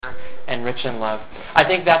and rich in love. I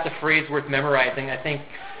think that's a phrase worth memorizing. I think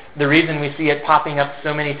the reason we see it popping up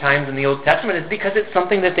so many times in the Old Testament is because it's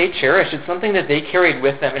something that they cherished. It's something that they carried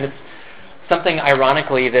with them, and it's something,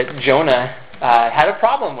 ironically, that Jonah had a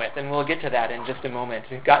problem with, and we'll get to that in just a moment.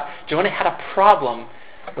 Jonah had a problem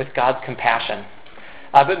with God's compassion.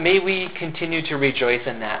 But may we continue to rejoice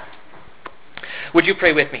in that. Would you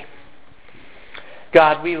pray with me?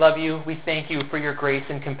 God, we love you. We thank you for your grace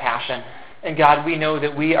and compassion. And God, we know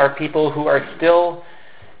that we are people who are still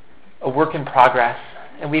a work in progress.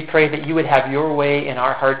 And we pray that you would have your way in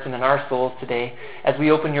our hearts and in our souls today. As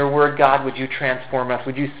we open your word, God, would you transform us?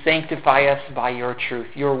 Would you sanctify us by your truth?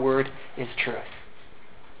 Your word is truth.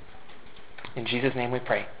 In Jesus' name we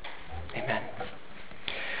pray. Amen.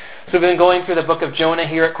 So we've been going through the book of Jonah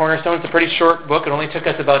here at Cornerstone. It's a pretty short book. It only took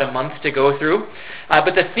us about a month to go through.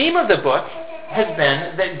 But the theme of the book has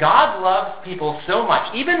been that God loves people so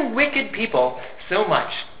much, even wicked people so much,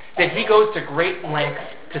 that he goes to great lengths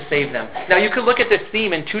to save them. Now, you could look at this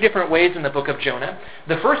theme in two different ways in the book of Jonah.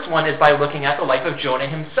 The first one is by looking at the life of Jonah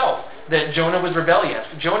himself, that Jonah was rebellious.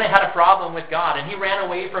 Jonah had a problem with God, and he ran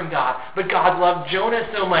away from God. But God loved Jonah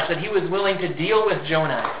so much that he was willing to deal with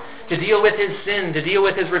Jonah, to deal with his sin, to deal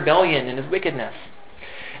with his rebellion and his wickedness.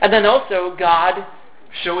 And then also, God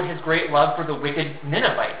showed his great love for the wicked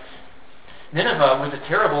Ninevites. Nineveh was a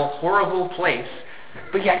terrible, horrible place,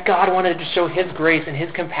 but yet God wanted to show his grace and his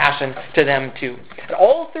compassion to them too. And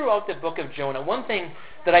all throughout the book of Jonah, one thing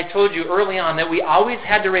that I told you early on that we always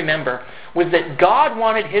had to remember was that God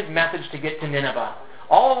wanted his message to get to Nineveh.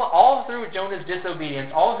 All through Jonah's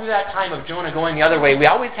disobedience, all through that time of Jonah going the other way, we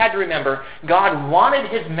always had to remember God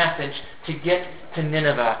wanted his message to get to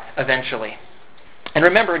Nineveh eventually. And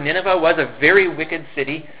remember, Nineveh was a very wicked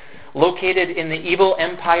city located in the evil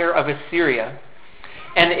empire of Assyria.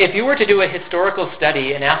 And if you were to do a historical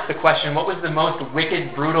study and ask the question, what was the most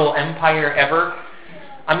wicked, brutal empire ever?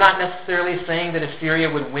 I'm not necessarily saying that Assyria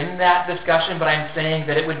would win that discussion, but I'm saying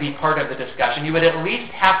that it would be part of the discussion. You would at least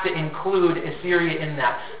have to include Assyria in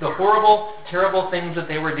that. The horrible, terrible things that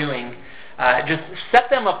they were doing just set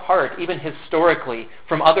them apart, even historically,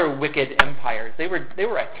 from other wicked empires. They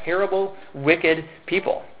were a terrible, wicked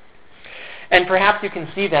people. And perhaps you can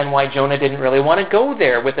see then why Jonah didn't really want to go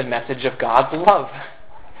there with a message of God's love.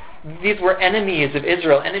 These were enemies of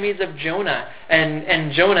Israel, enemies of Jonah.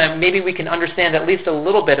 And Jonah, maybe we can understand at least a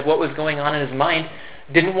little bit of what was going on in his mind,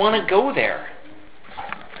 didn't want to go there.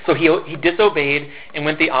 So he disobeyed and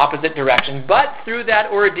went the opposite direction. But through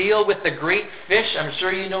that ordeal with the great fish, I'm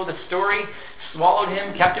sure you know the story, swallowed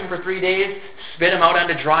him, kept him for 3 days, spit him out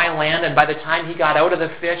onto dry land, and by the time he got out of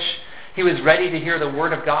the fish, he was ready to hear the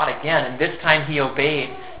word of God again, and this time he obeyed,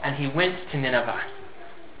 and he went to Nineveh.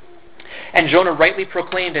 And Jonah rightly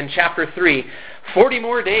proclaimed in chapter 3, 40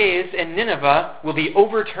 more days and Nineveh will be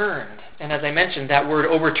overturned. And as I mentioned, that word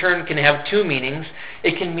overturned can have two meanings.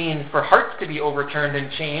 It can mean for hearts to be overturned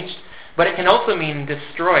and changed, but it can also mean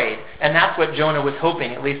destroyed. And that's what Jonah was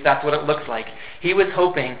hoping, at least that's what it looks like. He was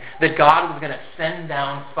hoping that God was going to send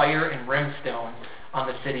down fire and brimstone on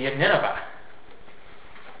the city of Nineveh.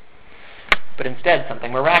 But instead,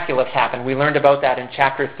 something miraculous happened. We learned about that in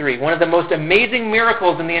chapter 3. One of the most amazing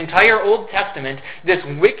miracles in the entire Old Testament, this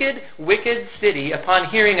wicked, wicked city, upon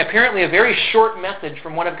hearing apparently a very short message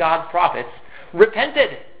from one of God's prophets,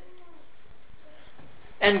 repented.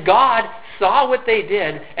 And God saw what they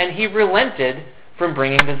did, and he relented from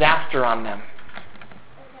bringing disaster on them.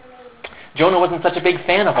 Jonah wasn't such a big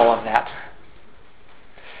fan of all of that.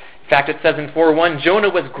 In fact, it says in 4:1, Jonah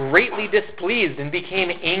was greatly displeased and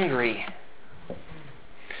became angry.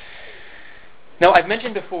 Now, I've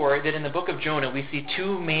mentioned before that in the book of Jonah, we see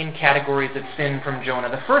two main categories of sin from Jonah.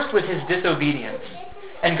 The first was his disobedience.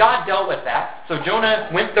 And God dealt with that. So Jonah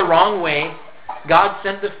went the wrong way. God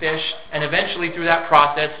sent the fish. And eventually, through that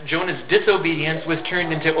process, Jonah's disobedience was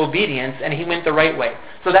turned into obedience, and he went the right way.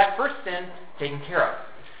 So that first sin, taken care of.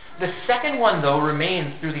 The second one, though,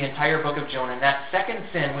 remains through the entire book of Jonah. And that second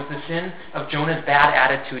sin was the sin of Jonah's bad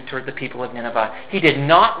attitude toward the people of Nineveh. He did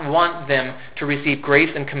not want them to receive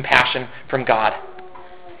grace and compassion from God.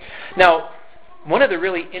 Now, one of the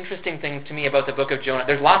really interesting things to me about the book of Jonah,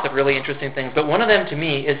 there's lots of really interesting things, but one of them to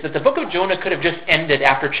me is that the book of Jonah could have just ended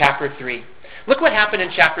after chapter 3. Look what happened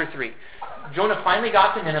in chapter 3. Jonah finally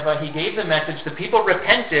got to Nineveh. He gave the message. The people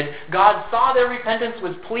repented. God saw their repentance,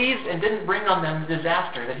 was pleased, and didn't bring on them the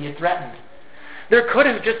disaster that he had threatened. There could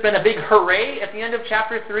have just been a big hooray at the end of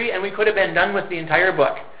chapter 3, and we could have been done with the entire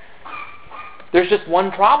book. There's just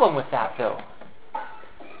one problem with that, though.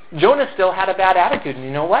 Jonah still had a bad attitude, and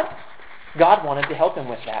you know what? God wanted to help him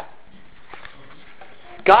with that.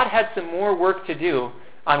 God had some more work to do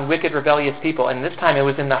on wicked, rebellious people, and this time it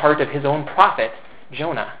was in the heart of his own prophet,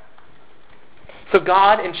 Jonah. So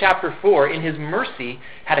God, in chapter 4, in his mercy,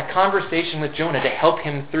 had a conversation with Jonah to help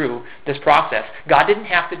him through this process. God didn't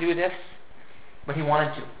have to do this, but he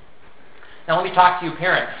wanted to. Now let me talk to you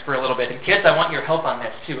parents for a little bit. And kids, I want your help on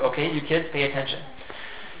this too, okay? You kids, pay attention.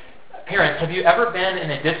 Parents, have you ever been in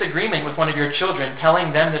a disagreement with one of your children,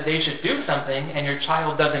 telling them that they should do something, and your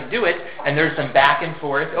child doesn't do it, and there's some back and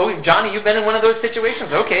forth? Oh, Johnny, you've been in one of those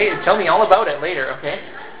situations. Okay, tell me all about it later, okay?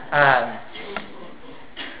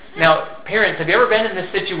 Now, parents, have you ever been in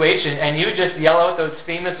this situation, and you just yell out those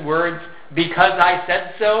famous words, "Because I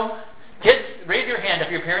said so"? Kids, raise your hand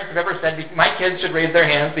if your parents have ever said, my kids should raise their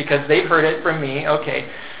hands because they've heard it from me. Okay.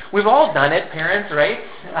 We've all done it, parents, right?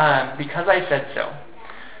 Because I said so.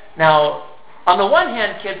 Now, on the one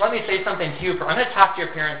hand, kids, let me say something to you. I'm going to talk to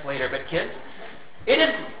your parents later, but kids,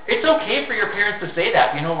 it's okay for your parents to say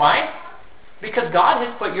that. You know why? Because God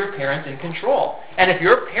has put your parents in control. And if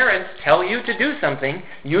your parents tell you to do something,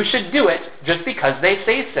 you should do it just because they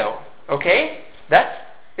say so. Okay?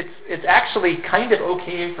 It's actually kind of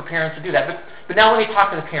okay for parents to do that. But now let me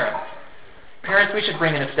talk to the parents. Parents, we should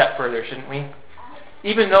bring it a step further, shouldn't we?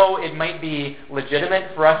 Even though it might be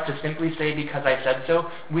legitimate for us to simply say, "Because I said so,"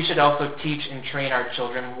 we should also teach and train our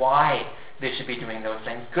children why they should be doing those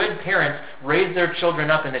things. Good parents raise their children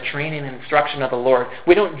up in the training and instruction of the Lord.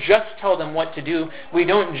 We don't just tell them what to do. We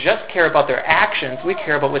don't just care about their actions. We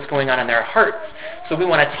care about what's going on in their hearts. So we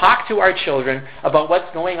want to talk to our children about what's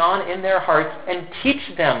going on in their hearts and teach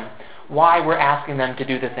them why we're asking them to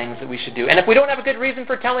do the things that we should do. And if we don't have a good reason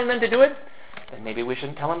for telling them to do it, then maybe we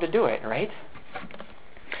shouldn't tell them to do it, right?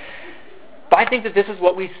 But I think that this is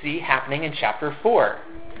what we see happening in chapter 4.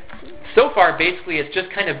 So far, basically, it's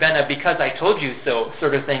just kind of been a "because I told you so"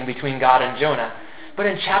 sort of thing between God and Jonah. But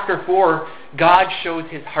in chapter 4, God shows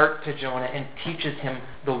his heart to Jonah and teaches him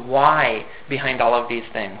the why behind all of these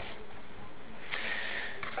things.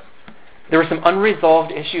 There were some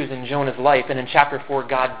unresolved issues in Jonah's life, and in chapter 4,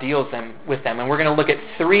 God deals with them. And we're going to look at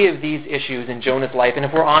 3 of these issues in Jonah's life. And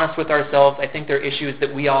if we're honest with ourselves, I think they're issues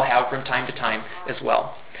that we all have from time to time as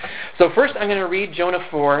well. So first, I'm going to read Jonah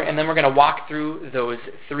 4, and then we're going to walk through those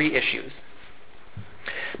 3 issues.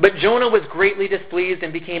 But Jonah was greatly displeased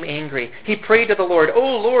and became angry. He prayed to the Lord, "O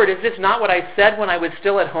Lord, is this not what I said when I was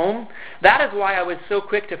still at home? That is why I was so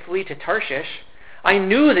quick to flee to Tarshish. I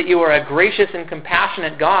knew that you are a gracious and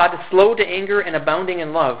compassionate God, slow to anger and abounding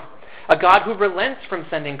in love, a God who relents from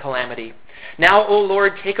sending calamity. Now, O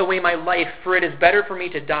Lord, take away my life, for it is better for me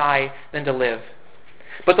to die than to live."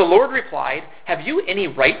 But the Lord replied, "Have you any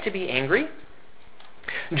right to be angry?"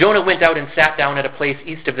 Jonah went out and sat down at a place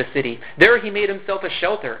east of the city. There he made himself a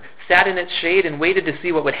shelter, sat in its shade, and waited to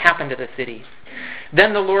see what would happen to the city.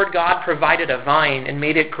 Then the Lord God provided a vine and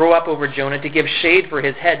made it grow up over Jonah to give shade for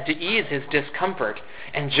his head, to ease his discomfort.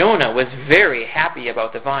 And Jonah was very happy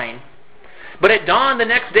about the vine. But at dawn the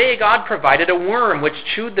next day God provided a worm which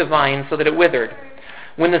chewed the vine so that it withered.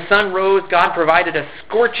 When the sun rose, God provided a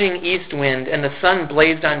scorching east wind, and the sun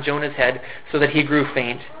blazed on Jonah's head so that he grew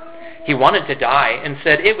faint. He wanted to die and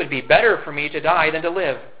said, "It would be better for me to die than to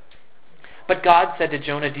live." But God said to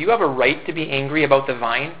Jonah, "Do you have a right to be angry about the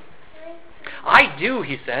vine?" "I do,"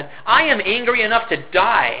 he said. "I am angry enough to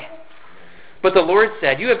die." But the Lord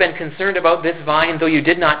said, "You have been concerned about this vine, though you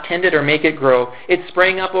did not tend it or make it grow. It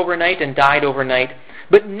sprang up overnight and died overnight.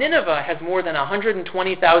 But Nineveh has more than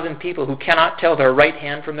 120,000 people who cannot tell their right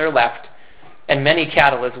hand from their left, and many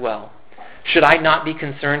cattle as well. Should I not be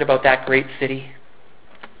concerned about that great city?"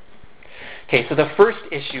 Okay, so the first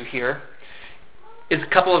issue here is a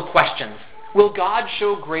couple of questions. Will God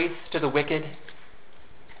show grace to the wicked?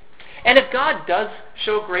 And if God does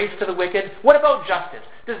show grace to the wicked, what about justice?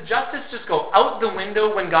 Does justice just go out the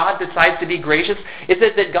window when God decides to be gracious? Is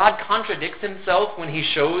it that God contradicts himself when he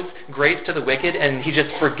shows grace to the wicked and he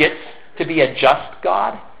just forgets to be a just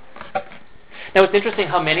God? Now it's interesting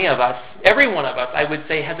how many of us, every one of us, I would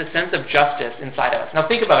say, has a sense of justice inside of us. Now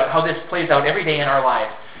think about how this plays out every day in our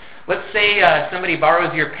lives. Let's say somebody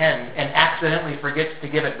borrows your pen and accidentally forgets to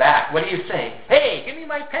give it back. What do you say? "Hey, give me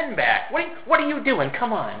my pen back. What are you doing?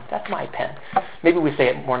 Come on, that's my pen." Maybe we say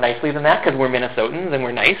it more nicely than that because we're Minnesotans and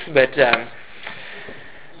we're nice, but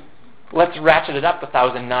let's ratchet it up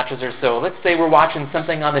 1,000 notches or so. Let's say we're watching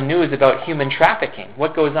something on the news about human trafficking.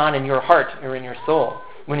 What goes on in your heart or in your soul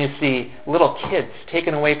when you see little kids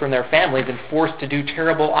taken away from their families and forced to do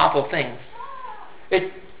terrible, awful things?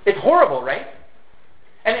 It's horrible, right?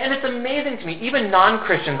 And it's amazing to me. Even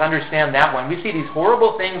non-Christians understand that one. We see these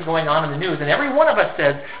horrible things going on in the news, and every one of us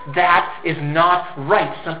says, that is not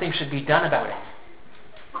right. Something should be done about it.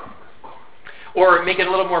 Or make it a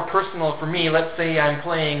little more personal for me. Let's say I'm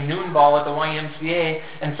playing noon ball at the YMCA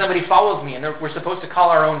and somebody fouls me, and we're supposed to call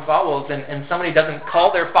our own fouls, and somebody doesn't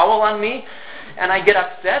call their foul on me, and I get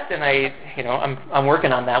upset, and I'm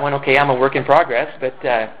working on that one. Okay, I'm a work in progress, but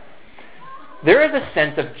there is a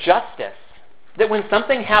sense of justice, that when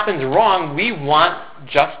something happens wrong, we want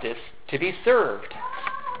justice to be served.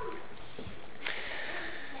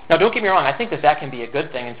 Now, don't get me wrong, I think that can be a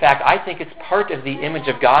good thing. In fact, I think it's part of the image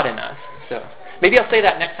of God in us. So maybe I'll say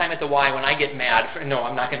that next time at the Y when I get mad. No,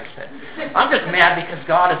 I'm not going to say. I'm just mad because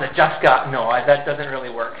God is a just God. No, that doesn't really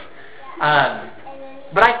work.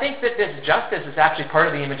 But I think that this justice is actually part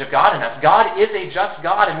of the image of God in us. God is a just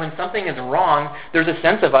God, and when something is wrong, there's a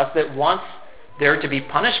sense of us that wants there to be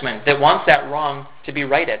punishment, that wants that wrong to be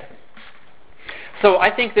righted. So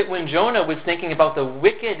I think that when Jonah was thinking about the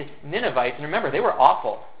wicked Ninevites, and remember, they were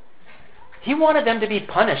awful, he wanted them to be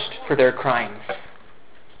punished for their crimes.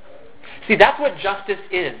 See, that's what justice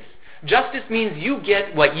is. Justice means you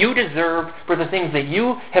get what you deserve for the things that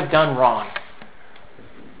you have done wrong.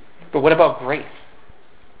 But what about grace?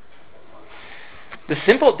 The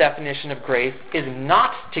simple definition of grace is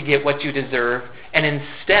not to get what you deserve, and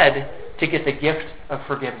instead to get the gift of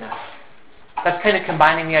forgiveness. That's kind of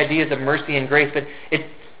combining the ideas of mercy and grace, but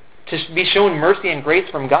to be shown mercy and grace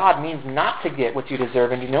from God means not to get what you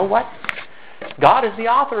deserve. And you know what? God is the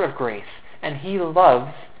author of grace, and He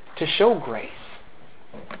loves to show grace.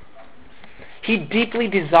 He deeply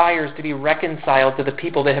desires to be reconciled to the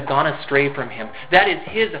people that have gone astray from Him. That is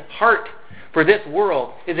His heart for this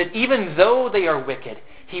world, is that even though they are wicked,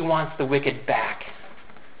 He wants the wicked back.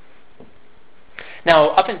 Now,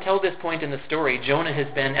 up until this point in the story, Jonah has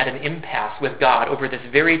been at an impasse with God over this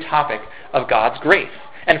very topic of God's grace.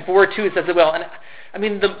 And 4:2 says it well. And I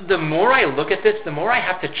mean, the more I look at this, the more I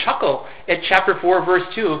have to chuckle at chapter 4, verse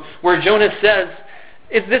 2, where Jonah says,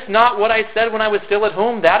 "Is this not what I said when I was still at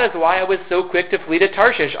home? That is why I was so quick to flee to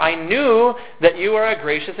Tarshish. I knew that you are a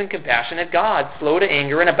gracious and compassionate God, slow to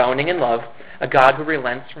anger and abounding in love, a God who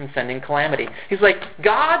relents from sending calamity." He's like,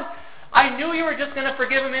 God, I knew you were just going to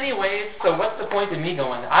forgive him anyway, so what's the point of me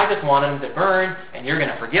going? I just wanted him to burn, and you're going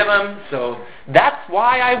to forgive him, so that's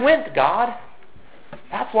why I went, God.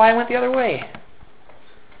 That's why I went the other way.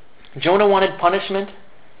 Jonah wanted punishment.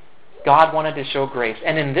 God wanted to show grace.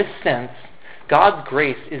 And in this sense, God's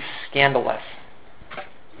grace is scandalous.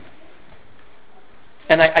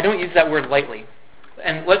 And I don't use that word lightly.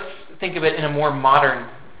 And let's think of it in a more modern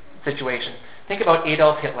situation. Think about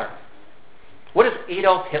Adolf Hitler. What does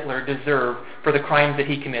Adolf Hitler deserve for the crimes that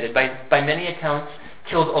he committed? By many accounts,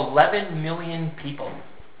 killed 11 million people.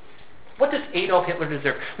 What does Adolf Hitler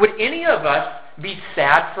deserve? Would any of us be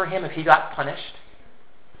sad for him if he got punished?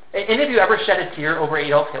 Any of you ever shed a tear over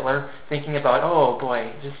Adolf Hitler, thinking about, oh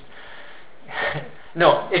boy, just...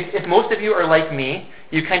 No, if most of you are like me,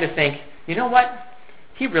 you kind of think, you know what?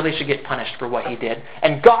 He really should get punished for what he did.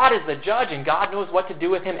 And God is the judge, and God knows what to do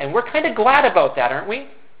with him, and we're kind of glad about that, aren't we?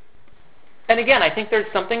 And again, I think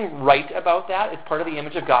there's something right about that. It's part of the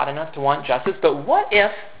image of God in us to want justice. But what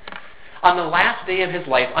if, on the last day of his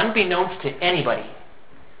life, unbeknownst to anybody,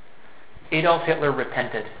 Adolf Hitler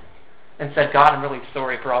repented and said, God, I'm really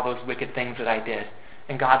sorry for all those wicked things that I did.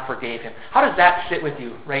 And God forgave him. How does that sit with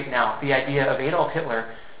you right now, the idea of Adolf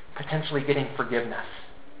Hitler potentially getting forgiveness?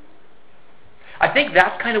 I think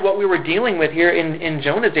that's kind of what we were dealing with here in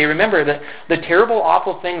Jonah's day. Remember, the terrible,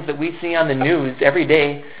 awful things that we see on the news every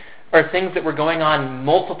day are things that were going on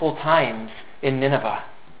multiple times in Nineveh.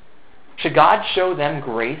 Should God show them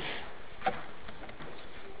grace?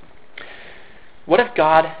 What if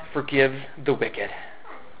God forgives the wicked?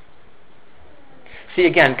 See,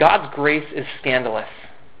 again, God's grace is scandalous.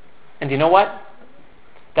 And you know what?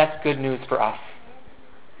 That's good news for us.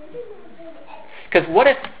 Because what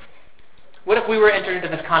if we were entering into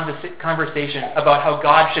this conversation about how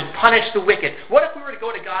God should punish the wicked? What if we were to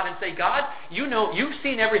go to God and say, God, you know, you've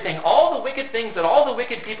seen everything, all the wicked things that all the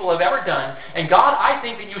wicked people have ever done, and God, I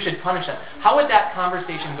think that you should punish them. How would that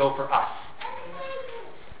conversation go for us?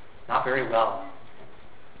 Not very well.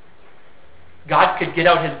 God could get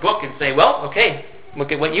out his book and say, well, okay,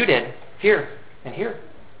 look at what you did here and here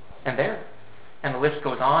and there. And the list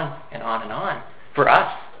goes on and on and on for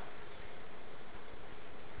us.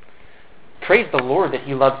 Praise the Lord that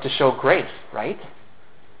he loves to show grace, right?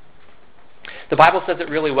 The Bible says it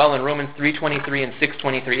really well in Romans 3:23 and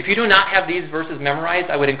 6:23. If you do not have these verses memorized,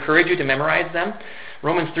 I would encourage you to memorize them.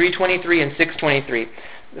 Romans 3:23 and 6:23.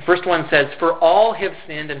 The first one says, for all have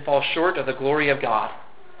sinned and fall short of the glory of God.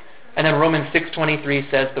 And then Romans 6:23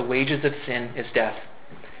 says, the wages of sin is death.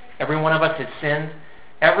 Every one of us has sinned.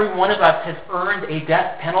 Every one of us has earned a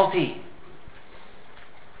death penalty.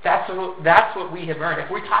 That's what we have earned.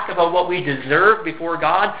 If we talk about what we deserve before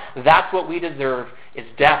God, that's what we deserve, is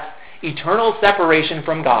death. Eternal separation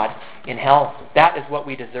from God in hell. That is what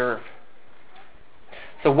we deserve.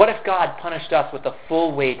 So what if God punished us with the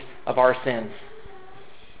full weight of our sins?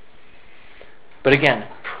 But again,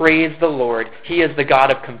 praise the Lord. He is the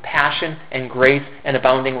God of compassion and grace and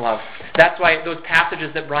abounding love. That's why those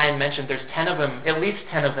passages that Brian mentioned, there's 10 of them, at least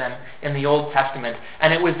 10 of them in the Old Testament.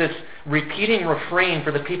 And it was this repeating refrain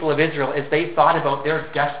for the people of Israel as they thought about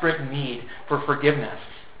their desperate need for forgiveness.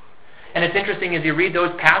 And it's interesting as you read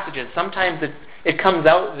those passages, sometimes it comes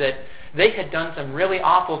out that they had done some really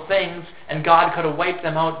awful things and God could have wiped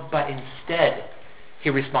them out, but instead He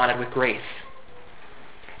responded with grace.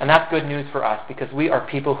 And that's good news for us because we are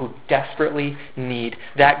people who desperately need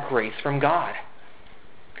that grace from God.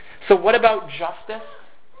 So what about justice?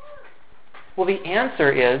 Well, the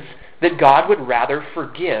answer is that God would rather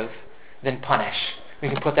forgive than punish. We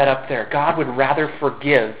can put that up there. God would rather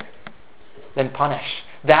forgive than punish.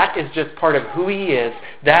 That is just part of who He is.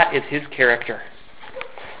 That is His character.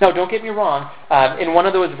 Now, don't get me wrong. In one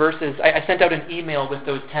of those verses, I sent out an email with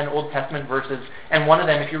those 10 Old Testament verses, and one of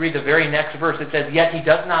them, if you read the very next verse, it says, "Yet He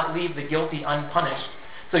does not leave the guilty unpunished."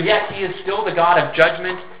 So yet He is still the God of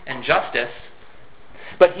judgment and justice,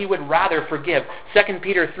 but He would rather forgive. 2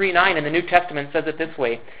 Peter 3:9 in the New Testament says it this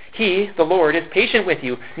way, "He, the Lord, is patient with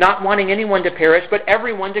you, not wanting anyone to perish, but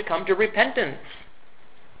everyone to come to repentance."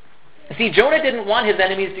 See, Jonah didn't want his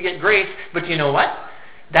enemies to get grace, but you know what?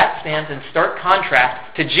 That stands in stark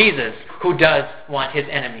contrast to Jesus, who does want His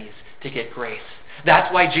enemies to get grace.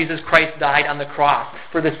 That's why Jesus Christ died on the cross,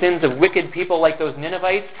 for the sins of wicked people like those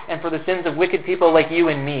Ninevites, and for the sins of wicked people like you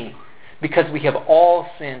and me. Because we have all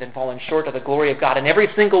sinned and fallen short of the glory of God. And every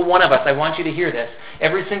single one of us, I want you to hear this,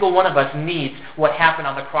 every single one of us needs what happened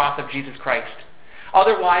on the cross of Jesus Christ.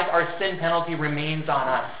 Otherwise, our sin penalty remains on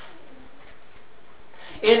us.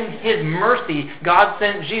 In His mercy, God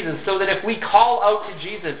sent Jesus so that if we call out to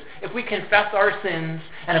Jesus, if we confess our sins,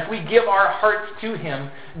 and if we give our hearts to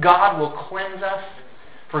Him, God will cleanse us,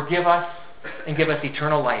 forgive us, and give us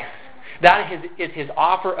eternal life. That is His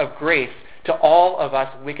offer of grace to all of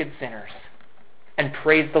us wicked sinners. And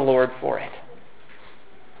praise the Lord for it.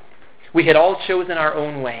 We had all chosen our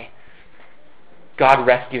own way. God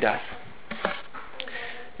rescued us.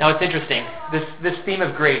 Now it's interesting, this theme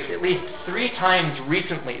of grace, at least 3 times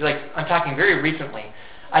recently, like I'm talking very recently,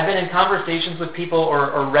 I've been in conversations with people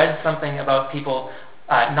or read something about people,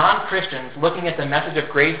 non-Christians, looking at the message of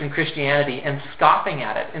grace in Christianity and scoffing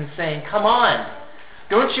at it and saying, come on,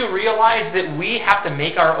 don't you realize that we have to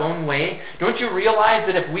make our own way? Don't you realize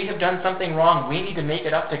that if we have done something wrong, we need to make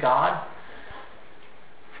it up to God?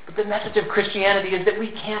 But the message of Christianity is that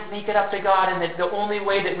we can't make it up to God, and that the only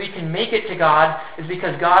way that we can make it to God is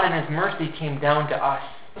because God in His mercy came down to us.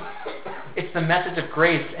 It's the message of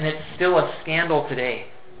grace, and it's still a scandal today.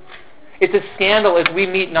 It's a scandal as we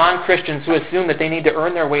meet non-Christians who assume that they need to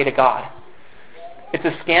earn their way to God. It's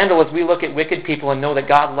a scandal as we look at wicked people and know that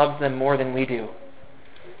God loves them more than we do.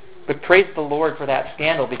 But praise the Lord for that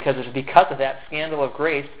scandal, because it's because of that scandal of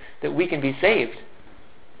grace that we can be saved.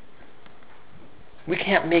 We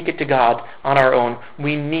can't make it to God on our own.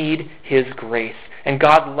 We need His grace. And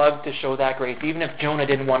God loved to show that grace. Even if Jonah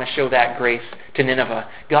didn't want to show that grace to Nineveh,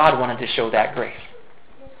 God wanted to show that grace.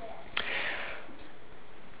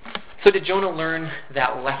 So did Jonah learn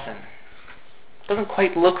that lesson? Doesn't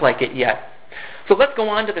quite look like it yet. So let's go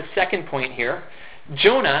on to the second point here.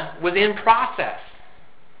 Jonah was in process.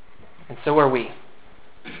 And so are we.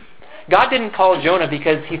 God didn't call Jonah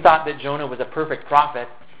because He thought that Jonah was a perfect prophet.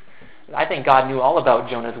 I think God knew all about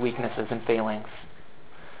Jonah's weaknesses and failings.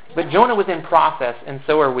 But Jonah was in process, and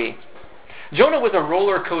so are we. Jonah was a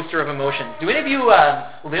roller coaster of emotions. Do any of you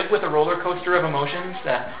live with a roller coaster of emotions?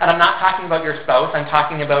 And I'm not talking about your spouse, I'm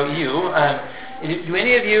talking about you. Do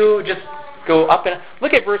any of you just go up and...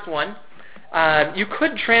 Look at verse 1. You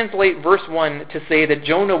could translate verse 1 to say that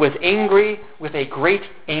Jonah was angry with a great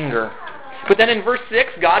anger. But then in verse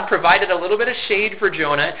 6, God provided a little bit of shade for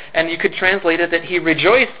Jonah, and you could translate it that he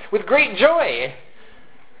rejoiced with great joy.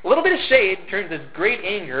 A little bit of shade turns his great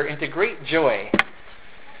anger into great joy.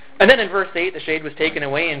 And then in verse 8, the shade was taken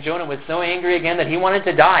away, and Jonah was so angry again that he wanted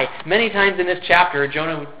to die. Many times in this chapter,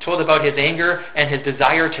 Jonah told about his anger and his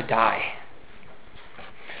desire to die.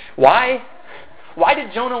 Why? Why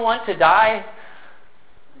did Jonah want to die?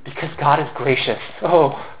 Because God is gracious.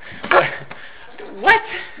 Oh, what?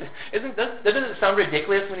 Doesn't it sound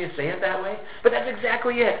ridiculous when you say it that way? But that's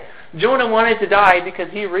exactly it. Jonah wanted to die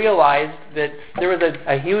because he realized that there was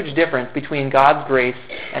a huge difference between God's grace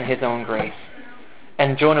and his own grace.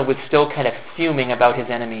 And Jonah was still kind of fuming about his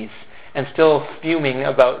enemies and still fuming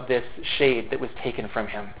about this shade that was taken from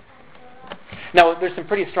him. Now, there's some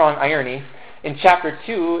pretty strong irony. In chapter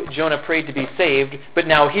 2, Jonah prayed to be saved, but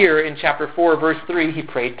now here in chapter 4, verse 3, he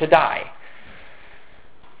prayed to die.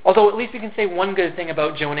 Although at least we can say one good thing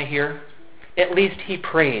about Jonah here. At least he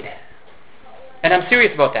prayed. And I'm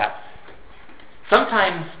serious about that.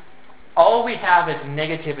 Sometimes all we have is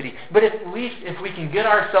negativity. But at least if we can get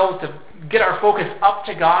ourselves to get our focus up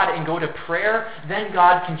to God and go to prayer, then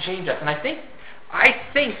God can change us. And I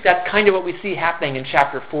think that's kind of what we see happening in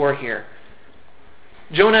chapter 4 here.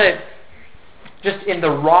 Jonah, just in the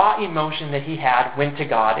raw emotion that he had, went to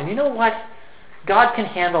God. And you know what? God can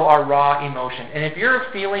handle our raw emotion. And if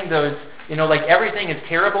you're feeling those, like everything is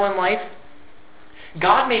terrible in life,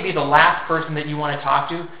 God may be the last person that you want to talk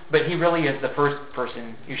to, but He really is the first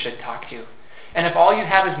person you should talk to. And if all you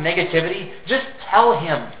have is negativity, just tell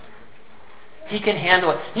Him. He can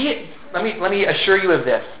handle it. Let me assure you of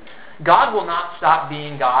this. God will not stop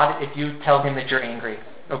being God if you tell Him that you're angry.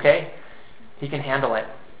 Okay? He can handle it.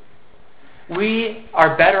 We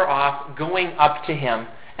are better off going up to Him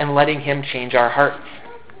and letting Him change our hearts.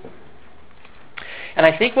 And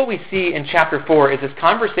I think what we see in chapter 4 is this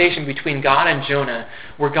conversation between God and Jonah,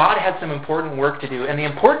 where God had some important work to do. And the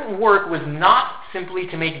important work was not simply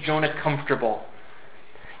to make Jonah comfortable.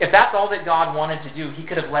 If that's all that God wanted to do, He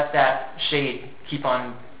could have let that shade keep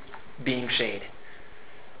on being shade.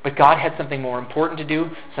 But God had something more important to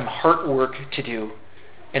do, some heart work to do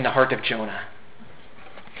in the heart of Jonah.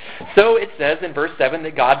 So it says in verse 7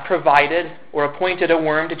 that God provided or appointed a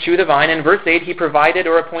worm to chew the vine. In verse 8, He provided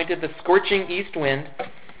or appointed the scorching east wind.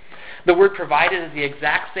 The word provided is the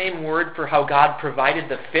exact same word for how God provided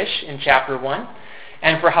the fish in chapter 1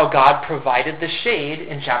 and for how God provided the shade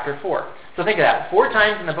in chapter 4. So think of that. 4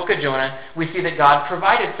 times in the book of Jonah, we see that God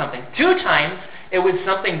provided something. 2 times, it was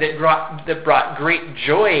something that brought great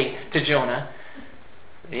joy to Jonah.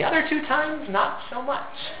 The other 2 times, not so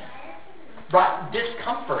much. Brought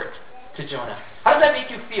discomfort to Jonah. How does that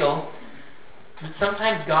make you feel that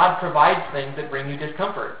sometimes God provides things that bring you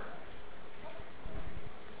discomfort?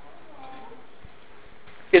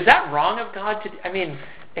 Is that wrong of God to...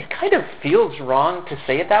 it kind of feels wrong to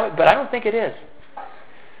say it that way, but I don't think it is.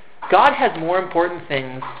 God has more important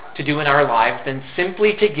things to do in our lives than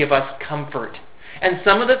simply to give us comfort. And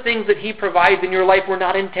some of the things that He provides in your life were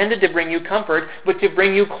not intended to bring you comfort, but to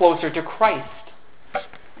bring you closer to Christ.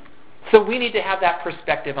 So we need to have that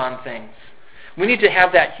perspective on things. We need to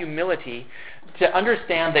have that humility to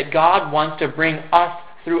understand that God wants to bring us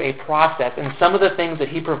through a process, and some of the things that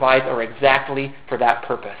He provides are exactly for that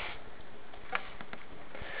purpose.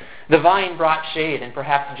 The vine brought shade, and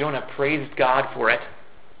perhaps Jonah praised God for it.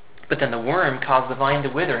 But then the worm caused the vine to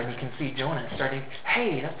wither, and you can see Jonah starting,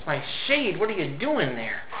 "Hey, that's my shade. What are you doing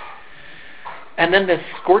there?" And then this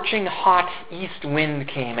scorching hot east wind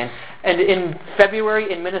came. And in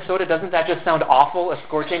February in Minnesota, doesn't that just sound awful, a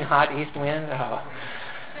scorching hot east wind?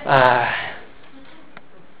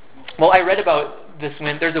 Well, I read about this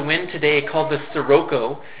wind. There's a wind today called the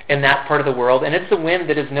Sirocco in that part of the world. And it's a wind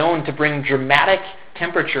that is known to bring dramatic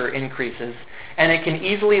temperature increases. And it can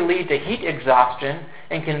easily lead to heat exhaustion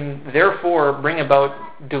and can therefore bring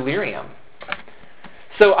about delirium.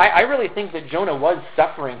 So I really think that Jonah was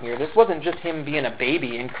suffering here. This wasn't just him being a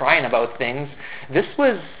baby and crying about things. This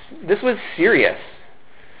was serious.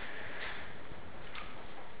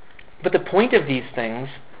 But the point of these things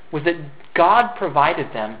was that God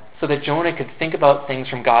provided them so that Jonah could think about things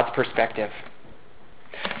from God's perspective.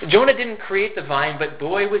 Jonah didn't create the vine, but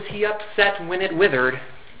boy, was he upset when it withered.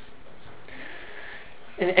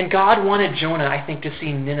 And God wanted Jonah, I think, to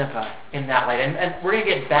see Nineveh in that light. And we're going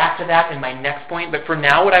to get back to that in my next point. But for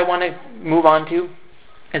now, what I want to move on to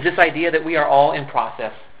is this idea that we are all in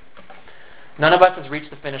process. None of us has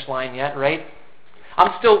reached the finish line yet, right?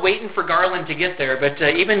 I'm still waiting for Garland to get there, but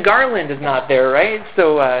even Garland is not there, right?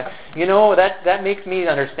 So, that makes me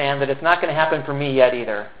understand that it's not going to happen for me yet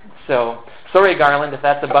either. So, sorry, Garland, if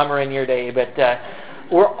that's a bummer in your day, but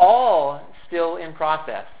we're all still in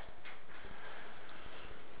process.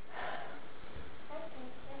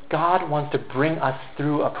 God wants to bring us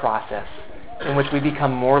through a process in which we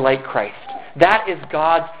become more like Christ. That is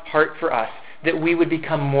God's heart for us, that we would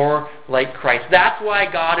become more like Christ. That's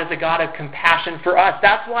why God is a God of compassion for us.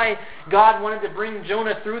 That's why God wanted to bring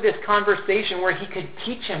Jonah through this conversation where He could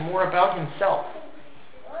teach him more about Himself.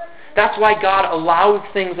 That's why God allows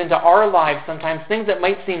things into our lives sometimes, things that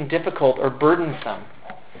might seem difficult or burdensome.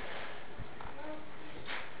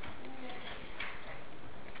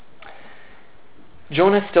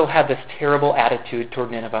 Jonah still had this terrible attitude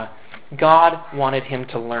toward Nineveh. God wanted him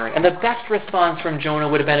to learn. And the best response from Jonah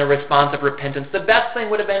would have been a response of repentance. The best thing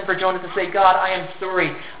would have been for Jonah to say, God, I am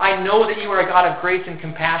sorry. I know that you are a God of grace and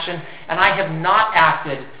compassion, and I have not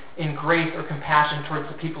acted in grace or compassion towards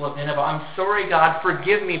the people of Nineveh. I'm sorry, God.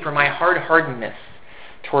 Forgive me for my hard-heartedness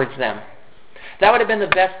towards them. That would have been the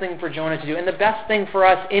best thing for Jonah to do. And the best thing for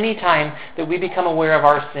us anytime that we become aware of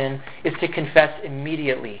our sin is to confess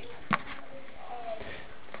immediately.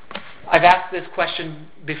 I've asked this question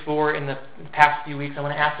before in the past few weeks. I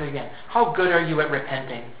want to ask it again. How good are you at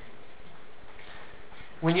repenting?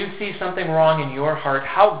 When you see something wrong in your heart,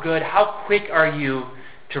 how good, how quick are you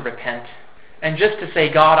to repent? And just to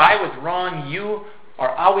say, God, I was wrong. You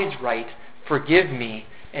are always right. Forgive me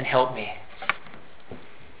and help me.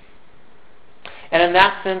 And in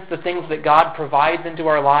that sense, the things that God provides into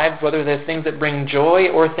our lives, whether they're things that bring joy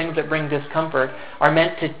or things that bring discomfort, are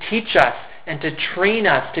meant to teach us and to train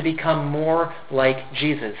us to become more like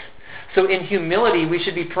Jesus. So in humility, we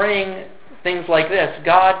should be praying things like this.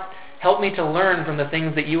 God, help me to learn from the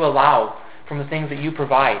things that you allow, from the things that you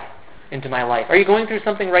provide into my life. Are you going through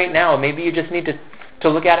something right now? Maybe you just need to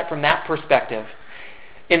look at it from that perspective.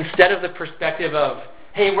 Instead of the perspective of,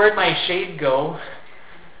 hey, where'd my shade go?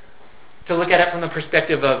 To look at it from the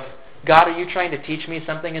perspective of, God, are you trying to teach me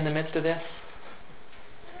something in the midst of this?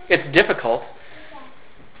 It's difficult.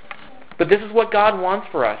 But this is what God wants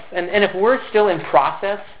for us. And if we're still in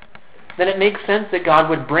process, then it makes sense that God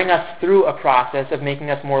would bring us through a process of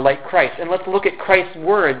making us more like Christ. And let's look at Christ's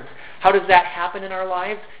words. How does that happen in our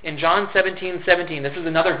lives? In John 17:17, this is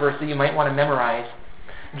another verse that you might want to memorize.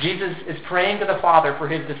 Jesus is praying to the Father for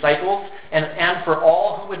his disciples and for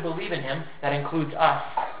all who would believe in him. That includes us.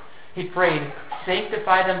 He prayed,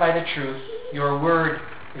 sanctify them by the truth. Your word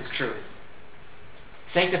is truth.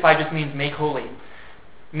 Sanctify just means make holy.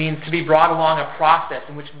 Means to be brought along a process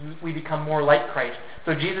in which we become more like Christ.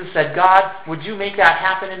 So Jesus said, God, would you make that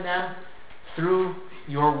happen in them through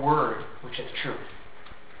your word, which is truth.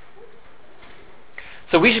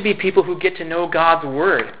 So we should be people who get to know God's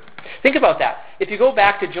word. Think about that. If you go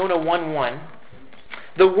back to Jonah 1:1,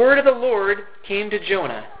 the word of the Lord came to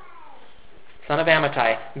Jonah, son of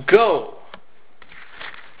Amittai, go.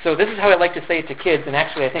 So this is how I like to say it to kids, and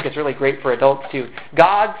actually I think it's really great for adults too.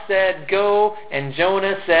 God said go, and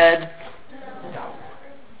Jonah said no.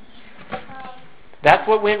 That's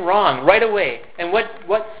what went wrong right away. And what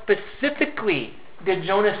specifically did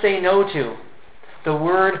Jonah say no to? The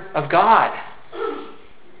word of God.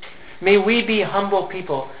 May we be humble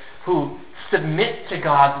people who submit to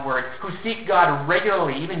God's word, who seek God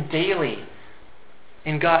regularly, even daily.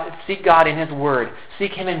 Seek God in his word.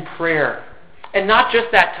 Seek him in prayer. And not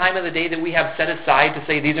just that time of the day that we have set aside to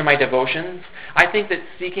say, these are my devotions. I think that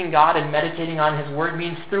seeking God and meditating on his word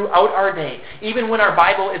means throughout our day, even when our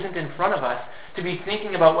Bible isn't in front of us, to be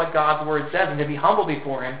thinking about what God's word says and to be humble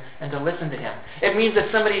before him and to listen to him. It means that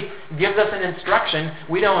somebody gives us an instruction,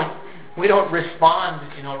 we don't respond,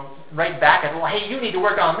 right back at, well, hey, you need to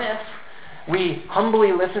work on this. We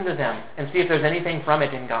humbly listen to them and see if there's anything from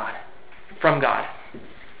God.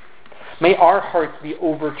 May our hearts be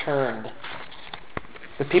overturned.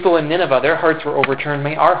 The people in Nineveh, their hearts were overturned.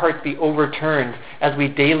 May our hearts be overturned as we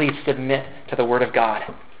daily submit to the word of God.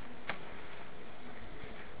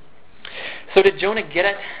 So did Jonah get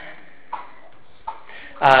it?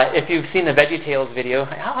 If you've seen the VeggieTales video,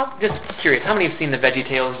 just curious, how many have seen the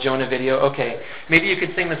VeggieTales Jonah video? Okay, maybe you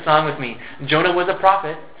could sing the song with me. Jonah was a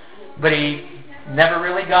prophet, but he never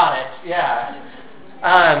really got it.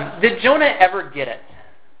 Yeah. Did Jonah ever get it?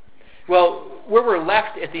 Well, where we're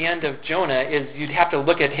left at the end of Jonah is you'd have to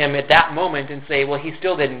look at him at that moment and say, well, he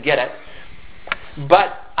still didn't get it.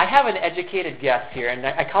 But I have an educated guess here, and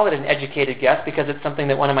I call it an educated guess because it's something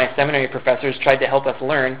that one of my seminary professors tried to help us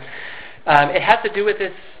learn. It has to do with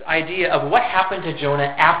this idea of what happened to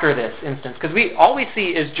Jonah after this instance. Because all we see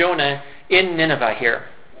is Jonah in Nineveh here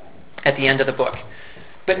at the end of the book.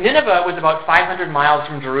 But Nineveh was about 500 miles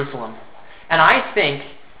from Jerusalem. And I think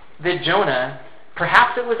that Jonah,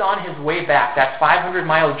 perhaps it was on his way back, that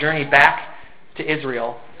 500-mile journey back to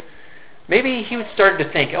Israel, maybe he started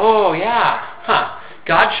to think, oh yeah,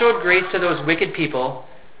 God showed grace to those wicked people,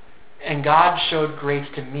 and God showed grace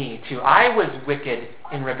to me too. I was wicked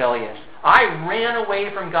and rebellious. I ran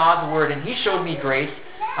away from God's word, and he showed me grace,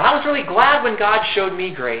 and I was really glad when God showed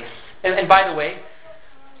me grace. And by the way,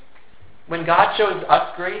 when God shows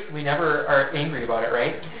us grace, we never are angry about it,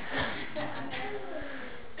 right?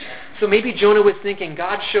 So maybe Jonah was thinking,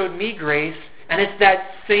 God showed me grace, and it's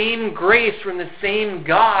that same grace from the same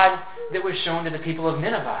God that was shown to the people of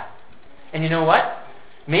Nineveh. And you know what?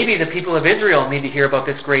 Maybe the people of Israel need to hear about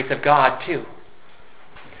this grace of God too.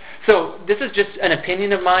 So this is just an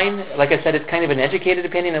opinion of mine. Like I said, it's kind of an educated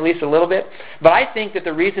opinion, at least a little bit. But I think that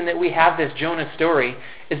the reason that we have this Jonah story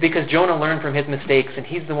is because Jonah learned from his mistakes, and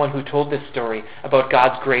he's the one who told this story about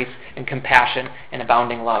God's grace and compassion and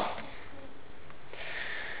abounding love.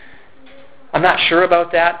 I'm not sure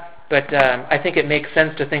about that, but I think it makes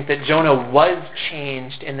sense to think that Jonah was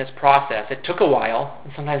changed in this process. It took a while,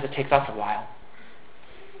 and sometimes it takes us a while.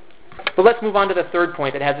 But let's move on to the third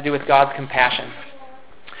point that has to do with God's compassion.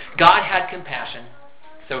 God had compassion,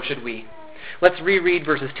 so should we. Let's reread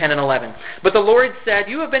verses 10 and 11. But the Lord said,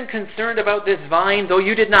 "You have been concerned about this vine, though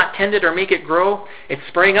you did not tend it or make it grow. It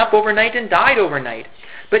sprang up overnight and died overnight.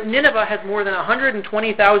 But Nineveh has more than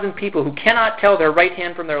 120,000 people who cannot tell their right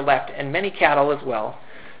hand from their left, and many cattle as well.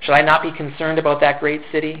 Shall I not be concerned about that great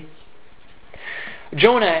city?"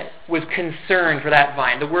 Jonah was concerned for that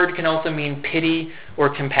vine. The word can also mean pity or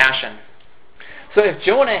compassion. So if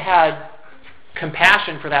Jonah had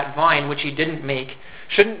compassion for that vine, which he didn't make,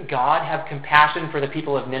 shouldn't God have compassion for the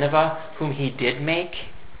people of Nineveh, whom he did make?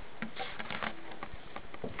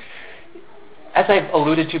 As I've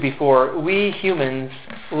alluded to before, we humans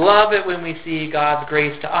love it when we see God's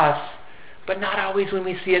grace to us, but not always when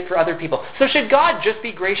we see it for other people. So should God just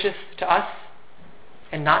be gracious to us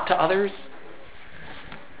and not to others?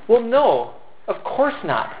 Well, no, of course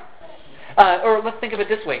not. Or let's think of it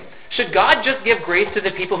this way. Should God just give grace to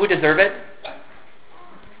the people who deserve it?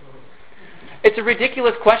 It's a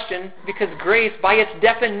ridiculous question because grace, by its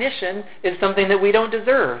definition, is something that we don't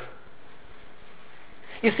deserve.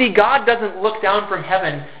 You see, God doesn't look down from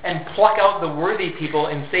heaven and pluck out the worthy people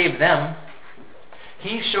and save them.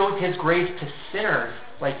 He shows His grace to sinners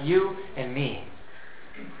like you and me.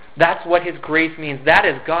 That's what His grace means. That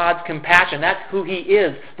is God's compassion. That's who He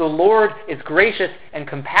is. The Lord is gracious and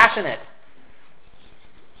compassionate.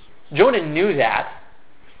 Jonah knew that.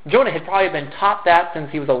 Jonah had probably been taught that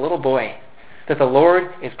since he was a little boy, that the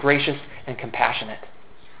Lord is gracious and compassionate.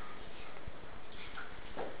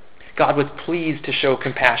 God was pleased to show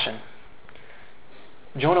compassion.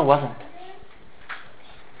 Jonah wasn't.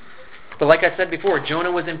 But like I said before,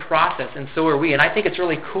 Jonah was in process, and so are we. And I think it's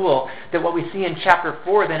really cool that what we see in chapter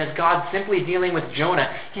 4 then is God simply dealing with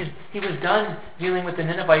Jonah. He was done dealing with the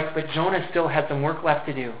Ninevites, but Jonah still had some work left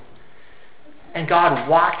to do. And God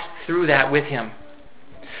walked through that with him.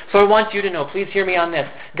 So I want you to know, please hear me on this.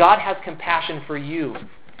 God has compassion for you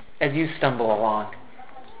as you stumble along.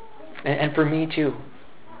 And for me too.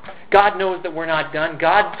 God knows that we're not done.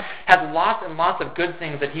 God has lots and lots of good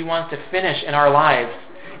things that He wants to finish in our lives.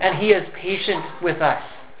 And He is patient with us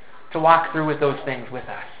to walk through with those things with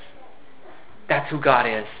us. That's who God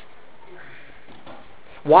is.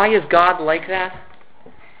 Why is God like that?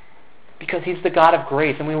 Because He's the God of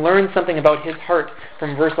grace. And we learn something about His heart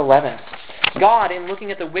from verse 11. God, in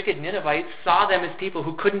looking at the wicked Ninevites, saw them as people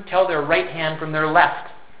who couldn't tell their right hand from their left.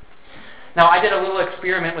 Now, I did a little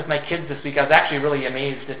experiment with my kids this week. I was actually really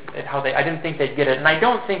amazed at how I didn't think they'd get it, and I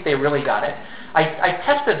don't think they really got it. I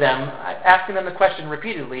tested them, asking them the question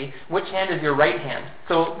repeatedly, which hand is your right hand?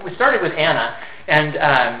 So we started with Anna, and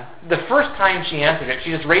the first time she answered it,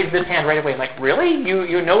 she just raised this hand right away. I'm like, really?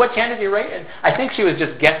 You know which hand is your right? And I think she was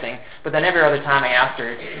just guessing, but then every other time I asked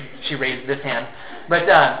her, she raised this hand. But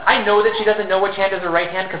I know that she doesn't know which hand is her right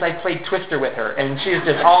hand because I played Twister with her, and she's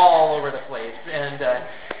just all over the place.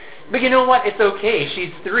 But you know what? It's okay.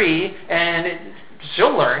 She's 3, and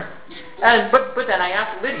she'll learn. But then I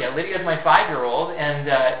asked Lydia. Lydia's my 5-year-old, and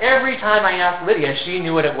every time I asked Lydia, she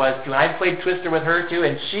knew what it was too. And I played Twister with her too,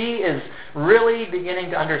 and she is really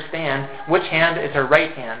beginning to understand which hand is her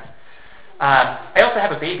right hand. I also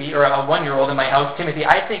have a baby, or a 1-year-old in my house, Timothy.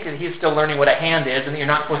 I think that he's still learning what a hand is, and that you're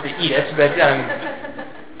not supposed to eat it.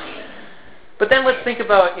 But then let's think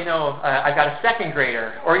about, I've got a 2nd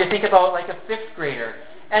grader, or you think about like a 5th grader.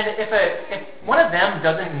 And if one of them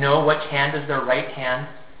doesn't know which hand is their right hand,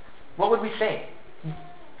 what would we say?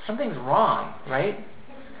 Something's wrong, right?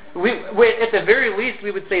 At the very least,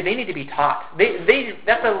 we would say they need to be taught.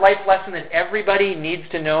 That's a life lesson that everybody needs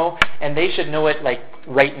to know, and they should know it like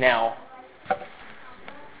right now.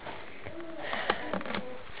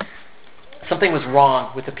 Something was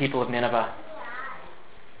wrong with the people of Nineveh.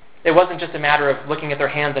 It wasn't just a matter of looking at their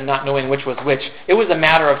hands and not knowing which was which. It was a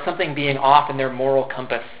matter of something being off in their moral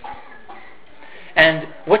compass. And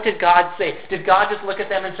what did God say? Did God just look at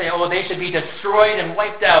them and say, oh, they should be destroyed and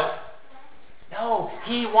wiped out? No,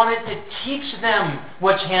 He wanted to teach them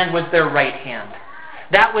which hand was their right hand.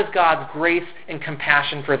 That was God's grace and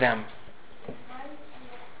compassion for them.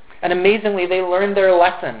 And amazingly, they learned their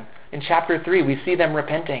lesson. In chapter 3, we see them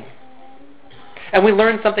repenting. And we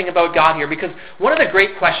learn something about God here, because one of the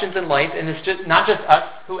great questions in life, and it's not just us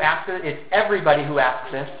who ask it, it's everybody who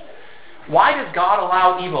asks this, Why does God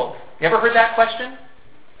allow evil? You ever heard that question?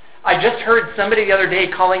 I just heard somebody the other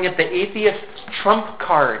day calling it the atheist trump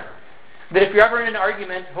card. That if you're ever in an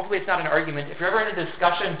argument, hopefully it's not an argument, if you're ever in a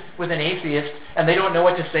discussion with an atheist and they don't know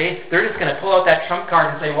what to say, they're just going to pull out that trump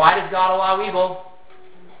card and say, why does God allow evil?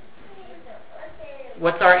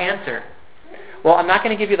 What's our answer? Well, I'm not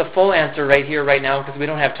going to give you the full answer right here, right now, because we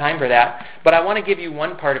don't have time for that. But I want to give you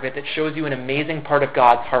one part of it that shows you an amazing part of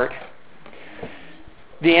God's heart.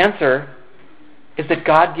 The answer is that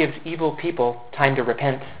God gives evil people time to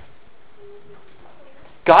repent.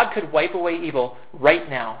 God could wipe away evil right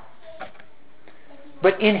now.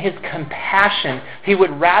 But in His compassion, He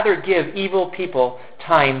would rather give evil people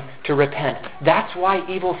time to repent. That's why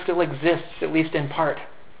evil still exists, at least in part.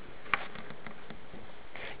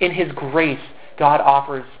 In His grace, God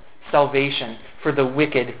offers salvation for the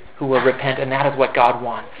wicked who will repent, and that is what God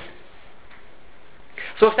wants.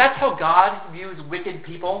 So if that's how God views wicked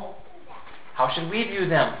people, how should we view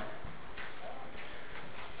them?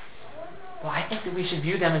 Well, I think that we should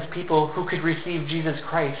view them as people who could receive Jesus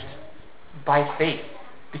Christ by faith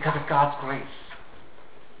because of God's grace.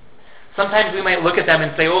 Sometimes we might look at them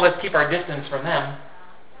and say, oh, let's keep our distance from them.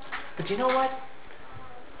 But you know what?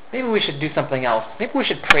 Maybe we should do something else. Maybe we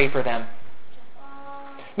should pray for them.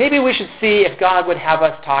 Maybe we should see if God would have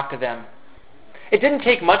us talk to them. It didn't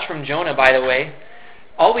take much from Jonah, by the way.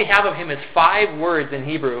 All we have of him is 5 words in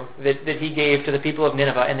Hebrew that he gave to the people of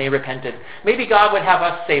Nineveh, and they repented. Maybe God would have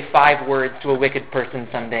us say 5 words to a wicked person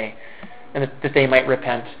someday, and that they might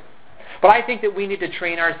repent. But I think that we need to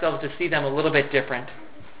train ourselves to see them a little bit different.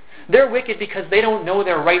 They're wicked because they don't know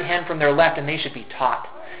their right hand from their left, and they should be taught.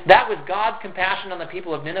 That was God's compassion on the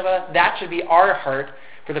people of Nineveh. That should be our heart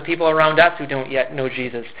for the people around us who don't yet know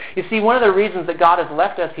Jesus. You see, one of the reasons that God has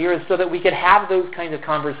left us here is so that we could have those kinds of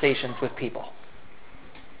conversations with people.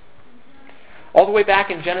 All the way back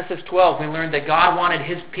in Genesis 12, we learned that God wanted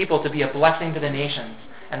His people to be a blessing to the nations.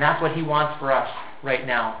 And that's what He wants for us right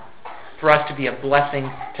now, for us to be a blessing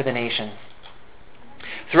to the nations.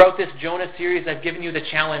 Throughout this Jonah series, I've given you the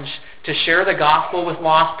challenge to share the gospel with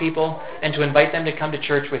lost people and to invite them to come to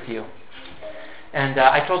church with you. And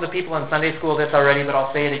I told the people in Sunday school this already, but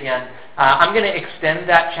I'll say it again. I'm going to extend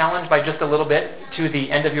that challenge by just a little bit to the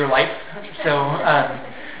end of your life. So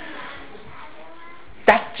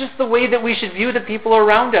that's just the way that we should view the people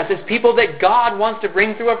around us, as people that God wants to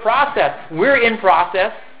bring through a process. We're in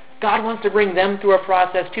process. God wants to bring them through a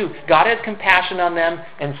process too. God has compassion on them,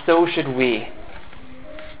 and so should we.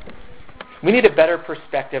 We need a better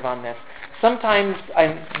perspective on this. Sometimes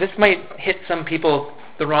this might hit some people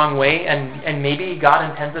the wrong way, and maybe God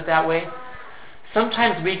intends it that way.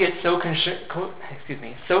 Sometimes we get so concerned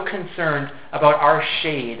about our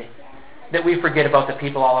shade that we forget about the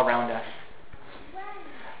people all around us.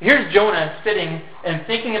 Here's Jonah sitting and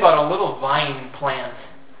thinking about a little vine plant.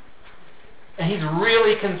 And he's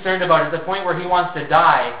really concerned about it to the point where he wants to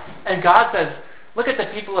die. And God says, look at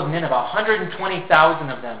the people of Nineveh, 120,000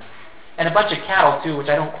 of them. And a bunch of cattle too, which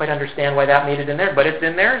I don't quite understand why that made it in there, but it's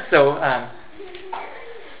in there. So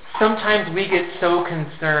sometimes we get so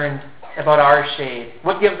concerned about our shade.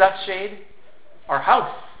 What gives us shade? Our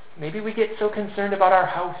house. Maybe we get so concerned about our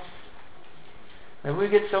house. Maybe we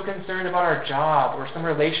get so concerned about our job or some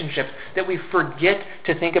relationships that we forget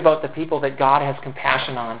to think about the people that God has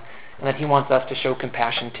compassion on and that He wants us to show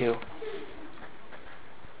compassion to.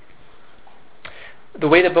 The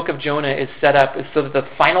way the book of Jonah is set up is so that the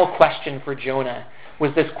final question for Jonah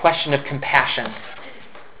was this question of compassion.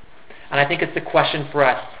 And I think it's the question for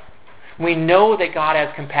us. We know that God has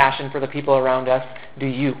compassion for the people around us. Do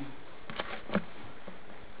you?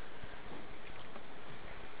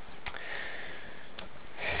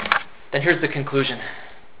 Then here's the conclusion.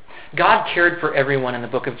 God cared for everyone in the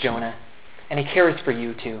book of Jonah, and He cares for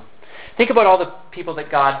you too. Think about all the people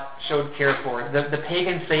that God showed care for. The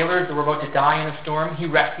pagan sailors that were about to die in a storm, He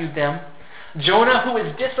rescued them. Jonah, who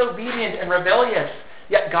was disobedient and rebellious,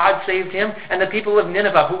 yet God saved him. And the people of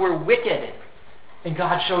Nineveh, who were wicked, and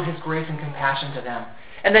God showed His grace and compassion to them.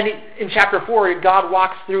 And then in chapter 4, God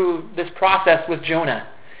walks through this process with Jonah.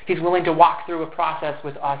 He's willing to walk through a process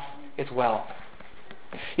with us as well.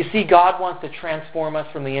 You see, God wants to transform us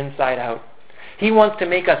from the inside out. He wants to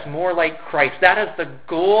make us more like Christ. That is the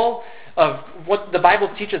goal of what the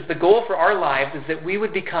Bible teaches. The goal for our lives is that we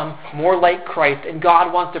would become more like Christ, and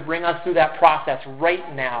God wants to bring us through that process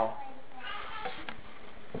right now.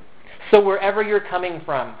 So wherever you're coming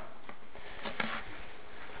from,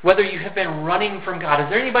 whether you have been running from God, is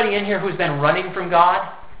there anybody in here who's been running from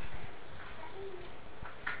God?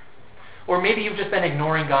 Or maybe you've just been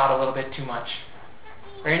ignoring God a little bit too much.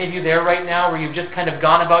 Are any of you there right now where you've just kind of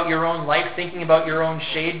gone about your own life, thinking about your own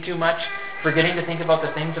shade too much, forgetting to think about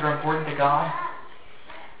the things that are important to God?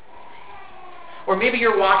 Or maybe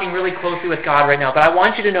you're walking really closely with God right now, but I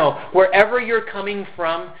want you to know, wherever you're coming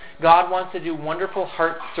from, God wants to do wonderful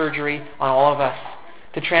heart surgery on all of us,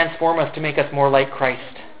 to transform us, to make us more like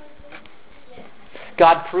Christ.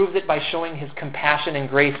 God proves it by showing His compassion and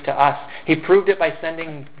grace to us. He proved it by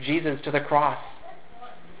sending Jesus to the cross.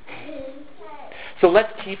 So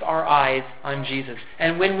let's keep our eyes on Jesus.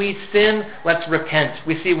 And when we sin, let's repent.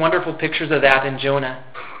 We see wonderful pictures of that in Jonah.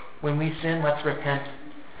 When we sin, let's repent.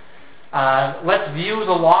 Let's view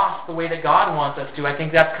the lost the way that God wants us to. I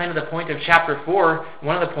think that's kind of the point of chapter 4.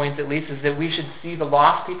 One of the points, at least, is that we should see the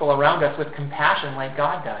lost people around us with compassion like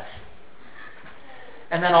God does.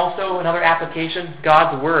 And then also another application,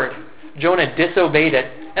 God's Word. Jonah disobeyed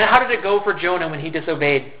it. And how did it go for Jonah when he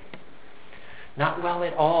disobeyed? Not well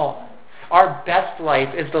at all. Our best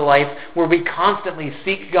life is the life where we constantly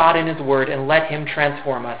seek God in His Word and let Him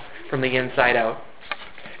transform us from the inside out.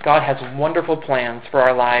 God has wonderful plans for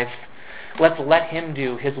our lives. Let's let Him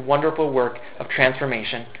do His wonderful work of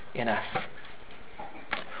transformation in us.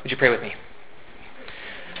 Would you pray with me?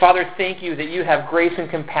 Father, thank You that You have grace and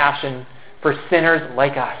compassion for sinners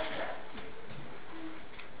like us.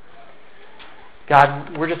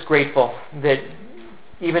 God, we're just grateful that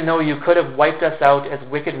even though You could have wiped us out as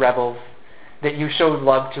wicked rebels, that You showed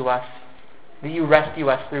love to us, that You rescue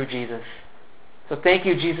us through Jesus. So thank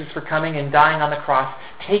You, Jesus, for coming and dying on the cross,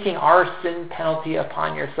 taking our sin penalty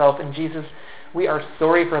upon Yourself. And Jesus, we are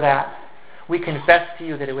sorry for that. We confess to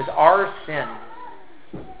You that it was our sin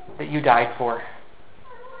that You died for.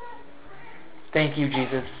 Thank You,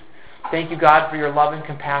 Jesus. Thank You, God, for Your love and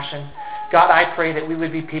compassion. God, I pray that we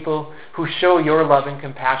would be people who show Your love and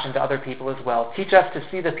compassion to other people as well. Teach us to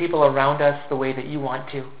see the people around us the way that You want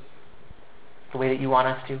to, the way that You want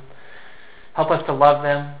us to. Help us to love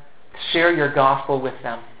them, share Your gospel with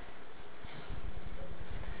them.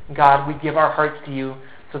 God, we give our hearts to You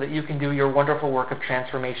so that You can do Your wonderful work of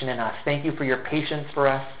transformation in us. Thank You for Your patience for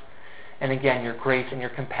us, and again, Your grace and Your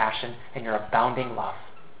compassion and Your abounding love.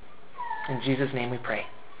 In Jesus' name we pray.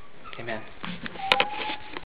 Amen.